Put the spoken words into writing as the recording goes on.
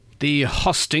The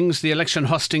hustings, the election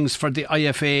hustings for the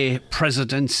IFA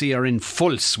presidency are in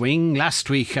full swing. Last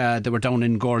week they were down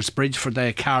in Goresbridge for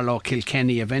the Carlow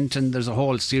Kilkenny event, and there's a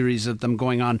whole series of them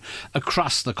going on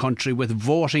across the country, with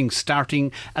voting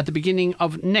starting at the beginning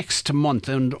of next month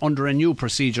and under a new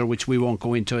procedure which we won't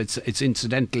go into. It's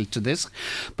incidental to this.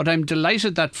 But I'm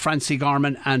delighted that Francie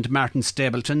Gorman and Martin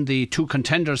Stapleton, the two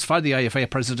contenders for the IFA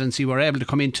presidency, were able to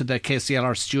come into the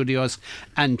KCLR studios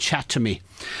and chat to me.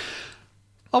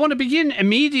 I want to begin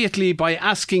immediately by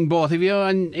asking both of you,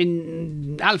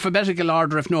 in alphabetical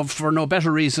order, if no for no better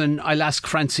reason. I'll ask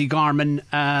Francie Gorman.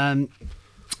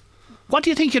 What do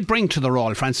you think you'd bring to the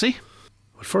role, Francie?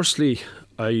 Well, firstly,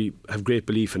 I have great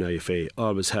belief in IFA,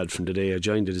 always had from the day I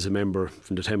joined it as a member,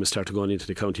 from the time I started going into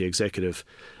the county executive.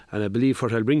 And I believe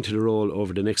what I'll bring to the role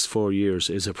over the next 4 years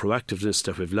is a proactiveness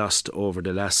that we've lost over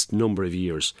the last number of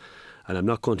years. And I'm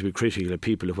not going to be critical of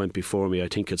people who went before me. I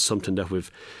think it's something that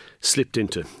we've slipped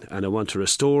into, and I want to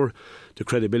restore the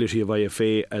credibility of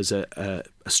IFA as a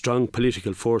strong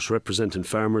political force representing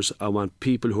farmers. I want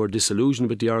people who are disillusioned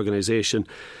with the organisation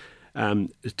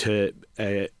to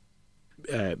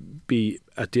be,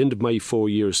 at the end of my 4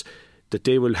 years, that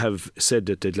they will have said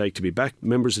that they'd like to be back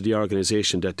members of the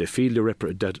organisation, that they feel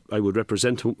that I would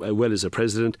represent them well as a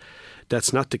president.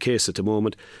 That's not the case at the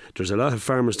moment. There's a lot of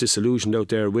farmers disillusioned out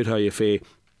there with IFA,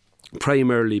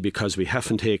 primarily because we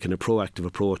haven't taken a proactive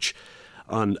approach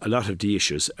on a lot of the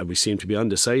issues, and we seem to be on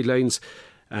the sidelines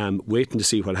waiting to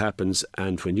see what happens.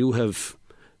 And when you have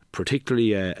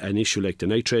particularly an issue like the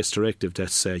nitrates directive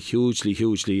that's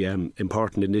hugely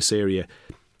important in this area,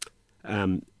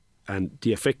 and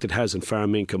the effect it has on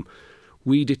farm income,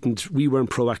 we weren't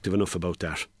proactive enough about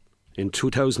that. In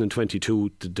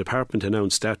 2022, the department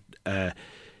announced that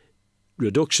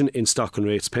reduction in stocking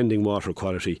rates pending water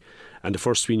quality, and the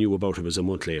first we knew about it was a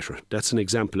month later. That's an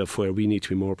example of where we need to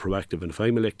be more proactive, and if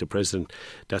I'm elected president,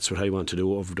 that's what I want to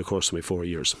do over the course of my 4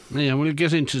 years. Yeah, we'll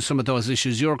get into some of those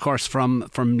issues. You're, of course, from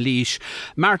Laois.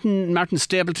 Martin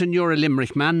Stapleton, you're a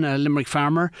Limerick man, a Limerick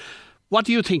farmer. What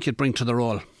do you think you'd bring to the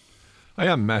role? I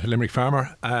am a Limerick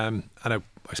farmer, and I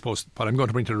suppose what I'm going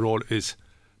to bring to the role is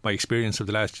my experience of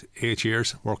the last 8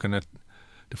 years working at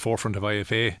the forefront of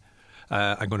IFA.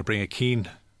 I'm going to bring a keen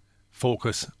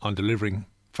focus on delivering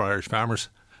for Irish farmers.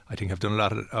 I think I've done a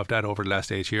lot of that over the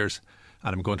last 8 years,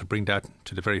 and I'm going to bring that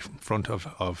to the very front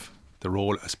of the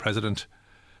role as president.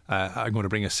 I'm going to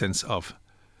bring a sense of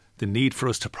the need for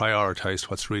us to prioritise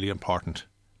what's really important,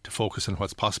 to focus on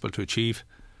what's possible to achieve,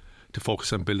 to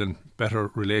focus on building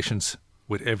better relations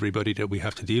with everybody that we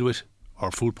have to deal with,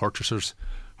 our food purchasers,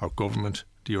 our government,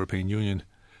 the European Union,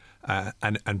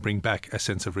 and bring back a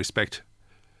sense of respect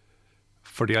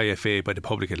for the IFA by the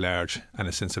public at large, and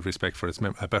a sense of respect for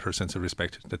a better sense of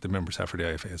respect that the members have for the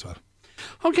IFA as well.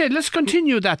 OK, let's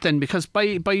continue that then, because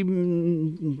by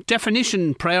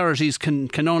definition priorities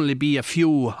can only be a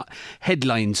few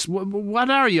headlines. What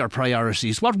are your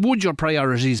priorities? What would your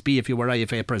priorities be if you were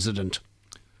IFA president?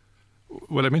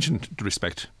 Well, I mentioned the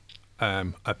respect.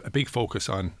 A big focus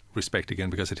on respect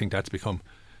again, because I think that's become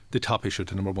the top issue,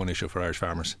 the number one issue for Irish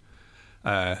farmers.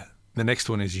 The next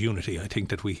one is unity. I think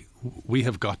that we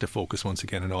have got to focus once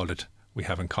again on all that we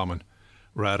have in common,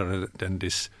 rather than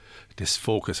this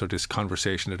focus or this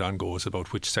conversation that ongoes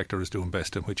about which sector is doing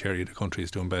best and which area of the country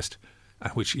is doing best,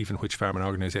 and which farming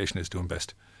organisation is doing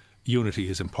best. Unity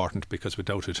is important, because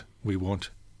without it we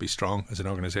won't be strong as an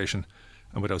organisation,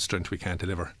 and without strength we can't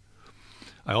deliver.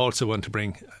 I also want to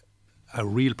bring a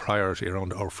real priority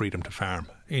around our freedom to farm.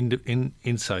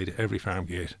 Inside every farm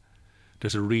gate,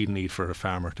 there's a real need for a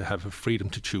farmer to have a freedom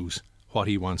to choose what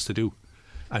he wants to do.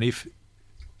 And if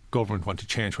government want to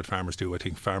change what farmers do, I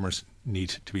think farmers need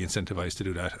to be incentivised to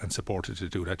do that and supported to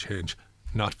do that change,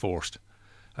 not forced.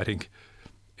 I think,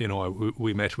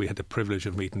 we had the privilege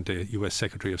of meeting the US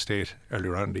Secretary of State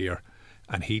earlier on in the year,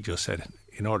 and he just said,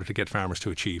 in order to get farmers to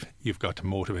achieve, you've got to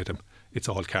motivate them. It's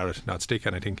all carrot, not stick.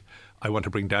 And I think I want to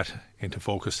bring that into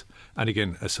focus. And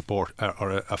again, a support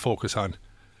or a focus on,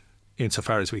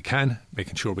 insofar as we can,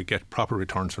 making sure we get proper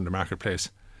returns from the marketplace,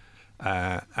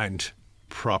 and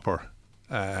proper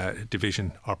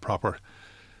division or proper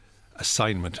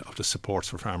assignment of the supports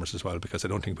for farmers as well, because I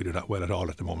don't think we do that well at all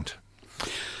at the moment.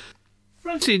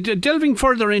 Francie, delving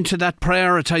further into that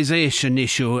prioritisation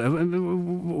issue,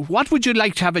 what would you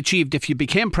like to have achieved if you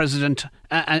became president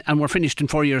and were finished in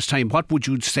 4 years' time? What would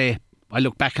you say, I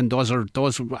look back and those are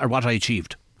what I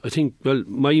achieved? I think, well,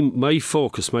 my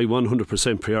focus, my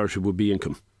 100% priority would be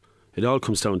income. It all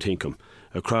comes down to income.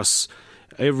 Across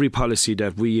every policy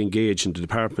that we engage in the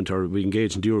department or we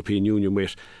engage in the European Union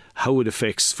with, how it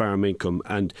affects farm income.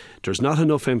 And there's not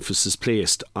enough emphasis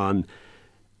placed on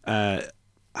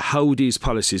how these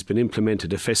policies been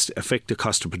implemented affect the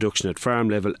cost of production at farm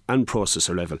level and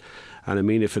processor level. And I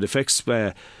mean, if it affects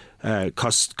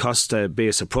cost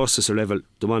base at processor level,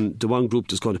 the one group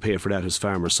that's going to pay for that is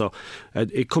farmers. So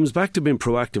it comes back to being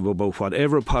proactive about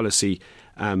whatever policy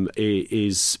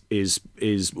is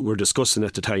we're discussing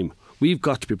at the time. We've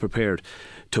got to be prepared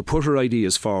to put our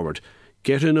ideas forward,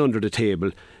 get in under the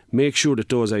table, make sure that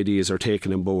those ideas are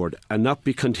taken on board, and not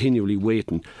be continually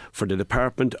waiting for the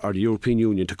Department or the European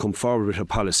Union to come forward with a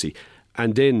policy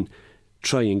and then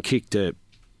try and kick the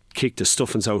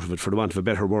stuffings out of it, for the want of a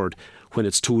better word, when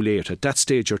it's too late. At that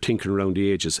stage, you're tinkering around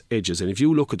the edges. And if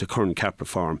you look at the current CAP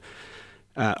reform,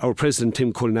 our President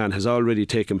Tim Cullinan has already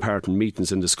taken part in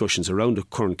meetings and discussions around the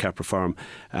current CAP reform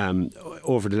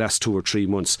over the last 2 or 3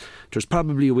 months. There's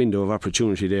probably a window of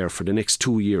opportunity there for the next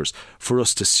 2 years for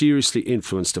us to seriously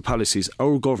influence the policies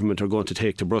our government are going to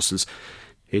take to Brussels.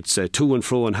 It's to and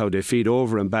fro and how they feed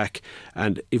over and back.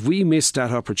 And if we miss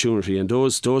that opportunity and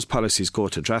those policies go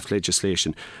to draft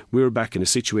legislation, we're back in a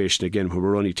situation again where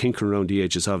we're only tinkering around the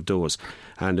edges of those.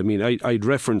 And I mean, I'd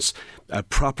reference a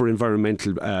proper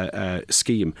environmental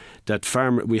scheme that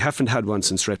we haven't had one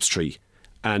since Reps 3.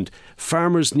 And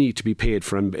farmers need to be paid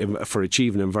for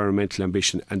achieving environmental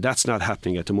ambition, and that's not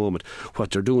happening at the moment.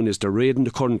 What they're doing is they're raiding the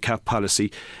current CAP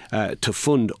policy to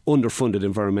fund underfunded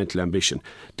environmental ambition.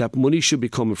 That money should be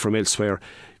coming from elsewhere.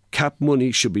 CAP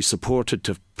money should be supported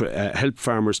to help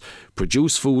farmers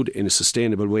produce food in a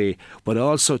sustainable way, but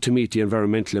also to meet the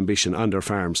environmental ambition on their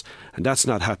farms. And that's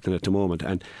not happening at the moment.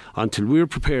 And until we're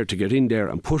prepared to get in there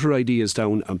and put our ideas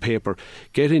down on paper,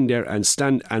 get in there and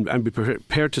stand and be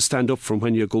prepared to stand up from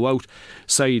when you go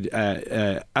outside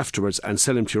afterwards and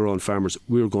sell them to your own farmers,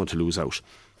 we're going to lose out.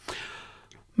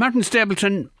 Martin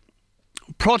Stapleton,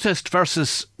 protest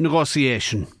versus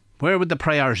negotiation. Where would the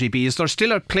priority be? Is there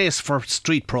still a place for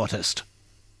street protest?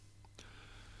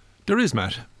 There is,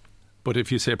 Matt. But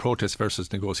if you say protest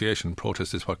versus negotiation,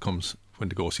 protest is what comes when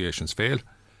negotiations fail.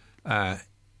 And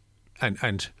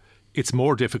it's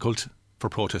more difficult for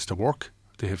protests to work.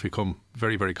 They have become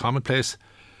very, very commonplace.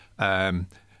 The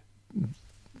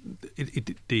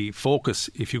focus,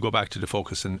 if you go back to the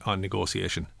focus on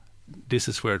negotiation, this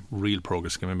is where real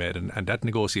progress can be made. And that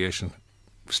negotiation,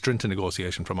 stringent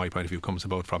negotiation from my point of view, comes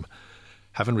about from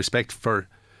having respect for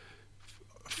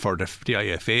the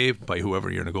IFA by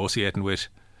whoever you're negotiating with,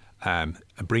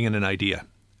 bringing an idea,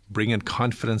 bringing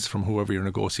confidence from whoever you're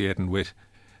negotiating with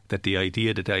that the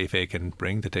idea that the IFA can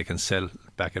bring, that they can sell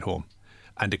back at home,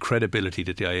 and the credibility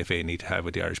that the IFA need to have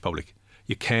with the Irish public.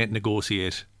 You can't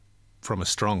negotiate from a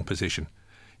strong position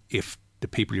if the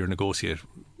people you're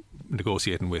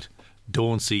negotiating with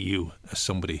don't see you as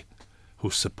somebody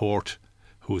whose support,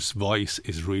 whose voice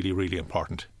is really, really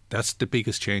important. That's the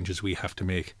biggest changes we have to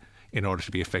make in order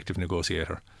to be an effective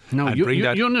negotiator. Now,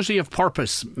 unity of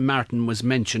purpose, Martin, was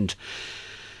mentioned.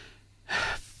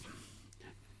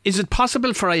 Is it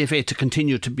possible for IFA to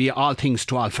continue to be all things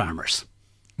to all farmers?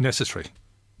 Necessary,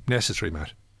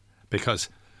 Matt. Because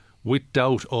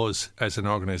without us as an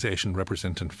organisation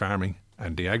representing farming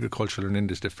and the agricultural and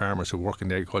industry farmers who work in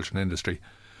the agricultural industry,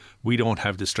 we don't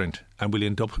have the strength and we'll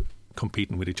end up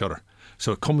competing with each other.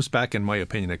 So it comes back, in my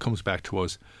opinion, to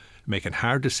us making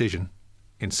hard decision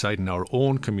inside in our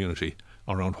own community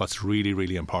around what's really,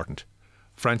 really important.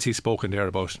 Francie's spoken there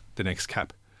about the next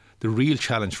CAP. The real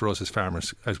challenge for us as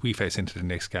farmers, as we face into the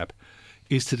next CAP,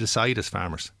 is to decide as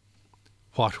farmers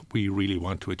what we really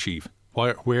want to achieve,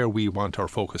 where we want our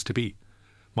focus to be.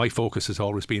 My focus has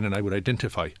always been, and I would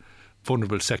identify,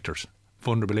 vulnerable sectors,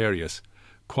 vulnerable areas,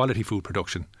 quality food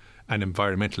production and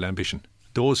environmental ambition.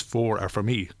 Those 4 are for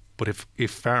me. But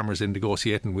if farmers in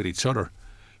negotiating with each other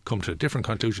come to a different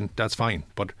conclusion, that's fine.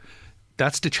 But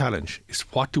that's the challenge, is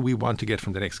what do we want to get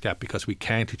from the next CAP, because we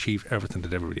can't achieve everything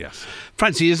that everybody asks.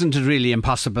 Francie, isn't it really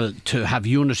impossible to have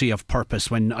unity of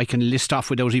purpose when I can list off,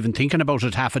 without even thinking about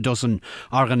it, half a dozen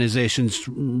organisations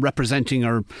representing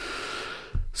or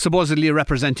supposedly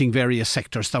representing various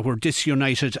sectors that were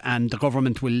disunited, and the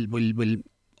government will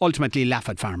ultimately laugh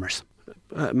at farmers?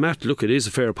 Matt, look, it is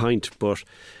a fair point, but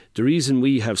the reason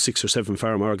we have 6 or 7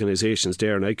 farm organisations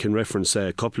there, and I can reference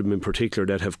a couple of them in particular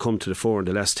that have come to the fore in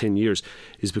the last 10 years,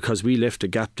 is because we left a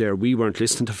gap there. We weren't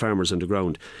listening to farmers on the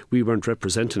ground. We weren't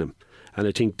representing them. And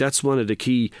I think that's one of the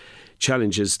key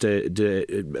challenges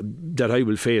that I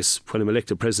will face when I'm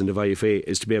elected president of IFA,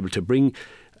 is to be able to bring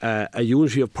a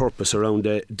unity of purpose around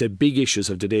the big issues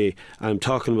of the day. I'm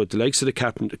talking about the likes of the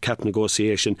cap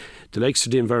negotiation, the likes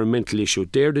of the environmental issue.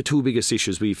 They're the 2 biggest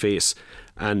issues we face.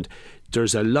 And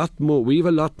there's a lot more. We have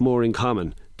a lot more in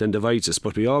common than divides us,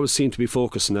 but we always seem to be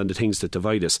focusing on the things that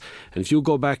divide us. And if you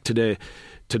go back to the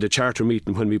to the charter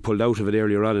meeting when we pulled out of it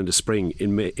earlier on in the spring,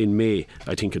 in May,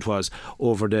 I think it was,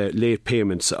 over the late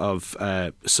payments of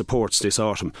supports this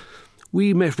autumn.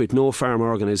 We met with no farm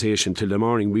organisation till the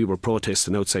morning we were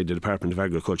protesting outside the Department of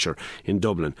Agriculture in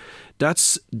Dublin.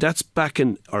 That's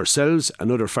backing ourselves and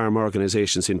other farm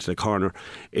organisations into the corner.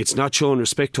 It's not showing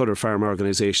respect to other farm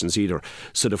organisations either.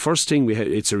 So the first thing,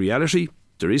 it's a reality.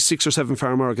 There is 6 or 7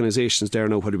 farm organisations there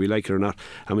now, whether we like it or not,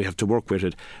 and we have to work with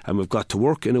it. And we've got to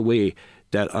work in a way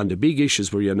that on the big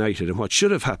issues we're united. And what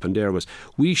should have happened there was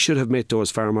we should have met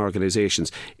those farm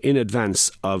organisations in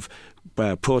advance of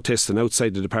protesting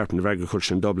outside the Department of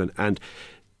Agriculture in Dublin. And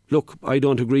look, I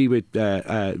don't agree with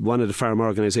one of the farm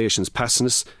organisations passing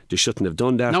us. They shouldn't have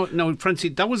done that. No, Francie,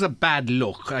 that was a bad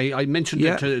look. I mentioned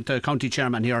it to the county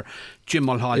chairman here, Jim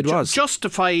Mulhall. It was.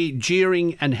 Justify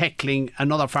jeering and heckling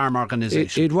another farm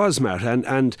organisation. It was, Matt.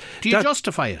 And do you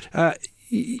justify it?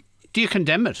 Do you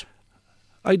condemn it?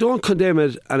 I don't condemn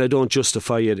it and I don't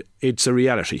justify it. It's a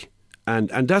reality.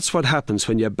 And that's what happens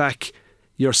when you back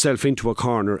yourself into a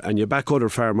corner and you back other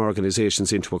farm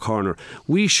organisations into a corner.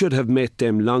 We should have met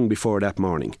them long before that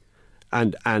morning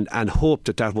and hope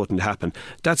that wouldn't happen.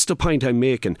 That's the point I'm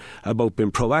making about being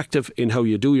proactive in how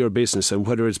you do your business, and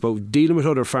whether it's about dealing with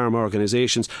other farm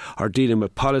organisations or dealing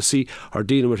with policy or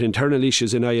dealing with internal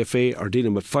issues in IFA or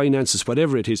dealing with finances,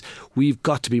 whatever it is, we've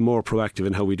got to be more proactive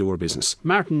in how we do our business.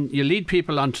 Martin, you lead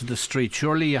people onto the street.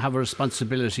 Surely you have a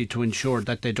responsibility to ensure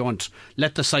that they don't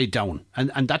let the side down,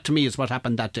 and that to me is what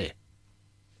happened that day.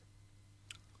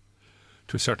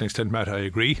 To a certain extent, Matt, I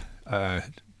agree.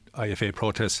 IFA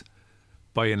protests,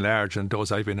 by and large, and those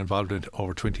I've been involved in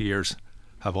over 20 years,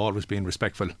 have always been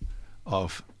respectful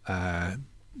of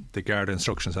the Garda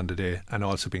instructions on the day, and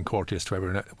also been courteous to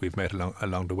everyone we've met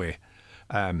along the way.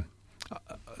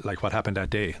 Like what happened that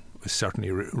day was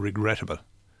certainly regrettable.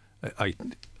 I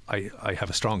have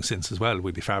a strong sense as well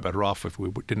we'd be far better off if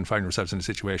we didn't find ourselves in a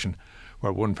situation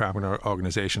where one farming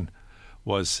organisation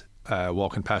was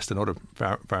walking past another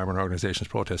farming organisation's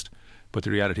protest. But the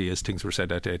reality is things were said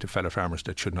that day to fellow farmers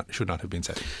that should not have been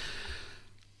said.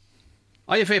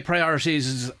 IFA priorities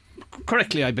is,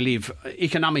 correctly I believe,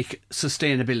 economic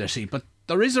sustainability, but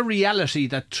there is a reality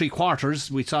that 3/4,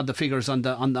 we saw the figures on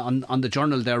the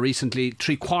journal there recently,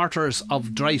 3/4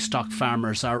 of dry stock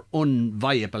farmers are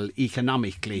unviable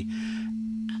economically,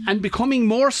 and becoming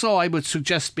more so, I would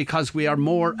suggest, because we are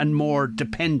more and more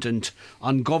dependent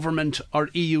on government or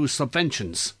EU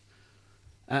subventions,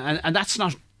 and that's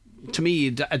not, to me,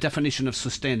 a definition of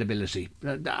sustainability.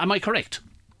 Am I correct?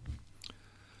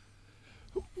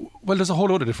 Well, there's a whole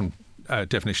lot of different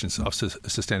definitions of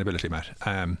sustainability,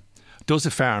 Matt. Does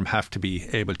a farm have to be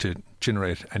able to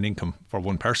generate an income for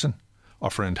one person or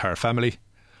for an entire family,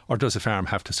 or does a farm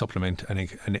have to supplement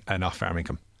an off-farm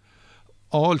income?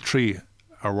 All three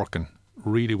are working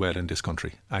really well in this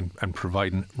country and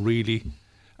providing really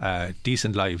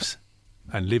decent lives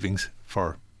and livings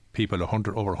for people,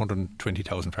 over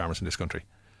 120,000 farmers in this country.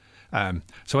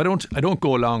 So I don't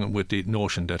go along with the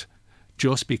notion that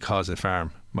just because a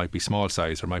farm might be small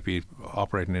size or might be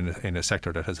operating in a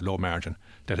sector that has low margin,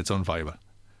 that it's unviable.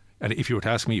 And if you were to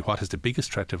ask me what is the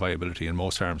biggest threat to viability in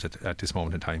most farms at this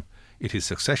moment in time, it is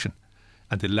succession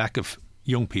and the lack of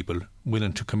young people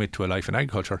willing to commit to a life in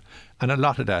agriculture. And a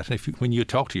lot of that, when you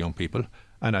talk to young people,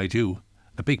 and I do,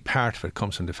 a big part of it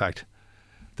comes from the fact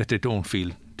that they don't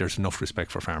feel there's enough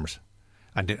respect for farmers,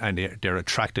 and they're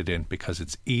attracted in because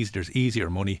there's easier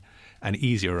money and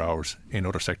easier hours in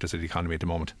other sectors of the economy at the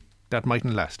moment. That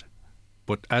mightn't last,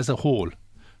 but as a whole,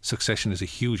 succession is a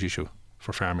huge issue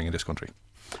for farming in this country.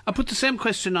 I put the same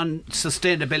question on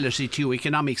sustainability to you,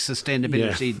 economic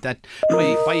sustainability, that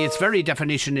by its very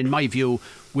definition, in my view,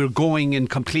 we're going in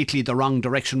completely the wrong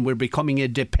direction. We're becoming a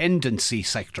dependency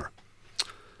sector.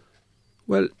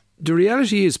 Well, the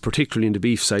reality is, particularly in the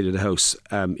beef side of the house,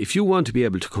 if you want to be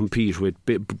able to compete with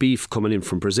beef coming in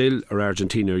from Brazil or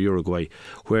Argentina or Uruguay,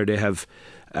 where they have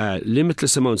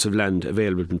limitless amounts of land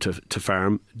available to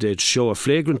farm, they show a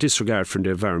flagrant disregard for the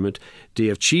environment, they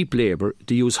have cheap labour,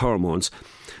 they use hormones.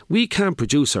 We can't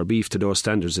produce our beef to those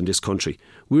standards in this country.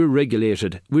 We're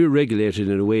regulated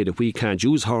in a way that we can't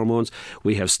use hormones.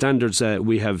 We have standards.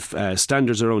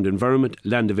 Standards around environment,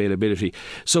 land availability.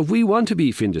 So if we want a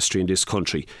beef industry in this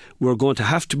country, we're going to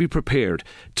have to be prepared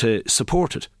to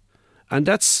support it. And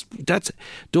that's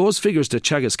those figures that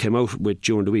Chagas came out with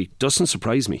during the week doesn't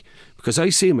surprise me, because I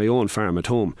see my own farm at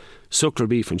home, Suckler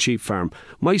Beef and Sheep Farm.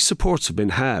 My supports have been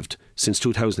halved since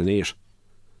 2008.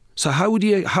 So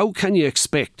how can you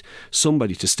expect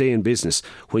somebody to stay in business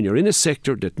when you're in a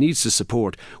sector that needs the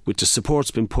support, with the support's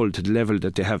been pulled to the level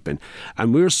that they have been?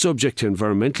 And we're subject to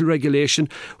environmental regulation,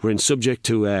 we're subject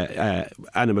to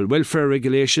animal welfare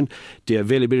regulation. The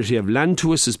availability of land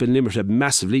to us has been limited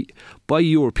massively by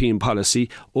European policy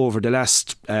over the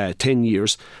last 10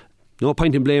 years. No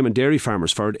point in blaming dairy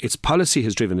farmers for it. Its policy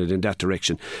has driven it in that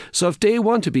direction. So if they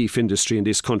want a beef industry in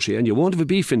this country, and you won't have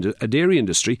a dairy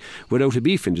industry without a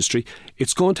beef industry,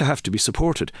 it's going to have to be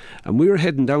supported. And we're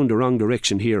heading down the wrong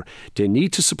direction here. They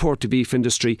need to support the beef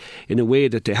industry in a way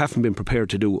that they haven't been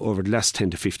prepared to do over the last 10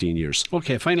 to 15 years.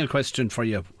 OK, final question for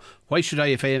you. Why should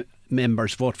IFA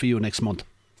members vote for you next month?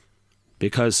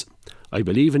 Because I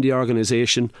believe in the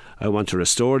organisation. I want to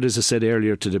restore it, as I said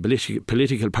earlier, to the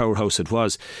political powerhouse it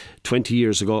was 20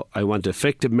 years ago. I want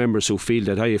effective members who feel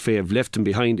that IFA have left them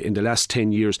behind in the last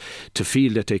 10 years to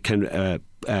feel that they can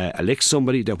elect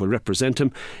somebody that will represent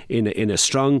them in a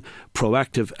strong,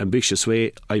 proactive, ambitious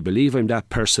way. I believe I'm that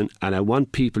person, and I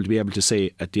want people to be able to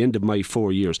say at the end of my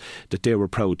 4 years that they were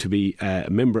proud to be a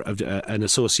member of an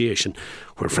association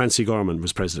where Francie Gorman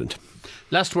was president.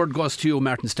 Last word goes to you,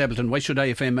 Martin Stapleton. Why should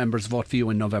IFA members vote for you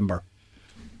in November?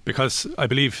 Because I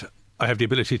believe I have the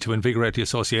ability to invigorate the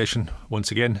association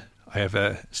once again. I have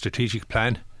a strategic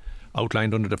plan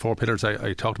outlined under the 4 pillars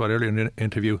I talked about earlier in the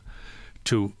interview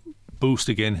to boost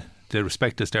again the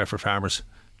respect that's there for farmers,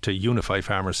 to unify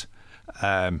farmers,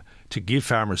 to give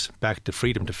farmers back the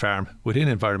freedom to farm within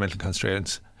environmental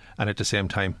constraints, and at the same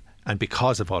time, and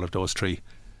because of all of those 3,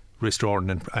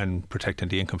 restoring and protecting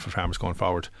the income for farmers going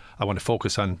forward. I want to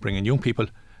focus on bringing young people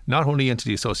not only into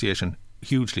the association,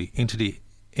 hugely into the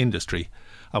industry.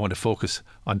 I want to focus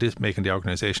on this, making the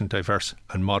organisation diverse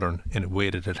and modern in a way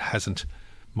that it hasn't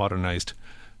modernised,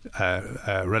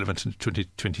 relevant in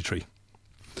 2023.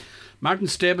 Martin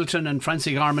Stapleton and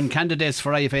Francie Gorman, candidates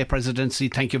for IFA presidency,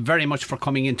 thank you very much for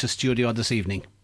coming into studio this evening.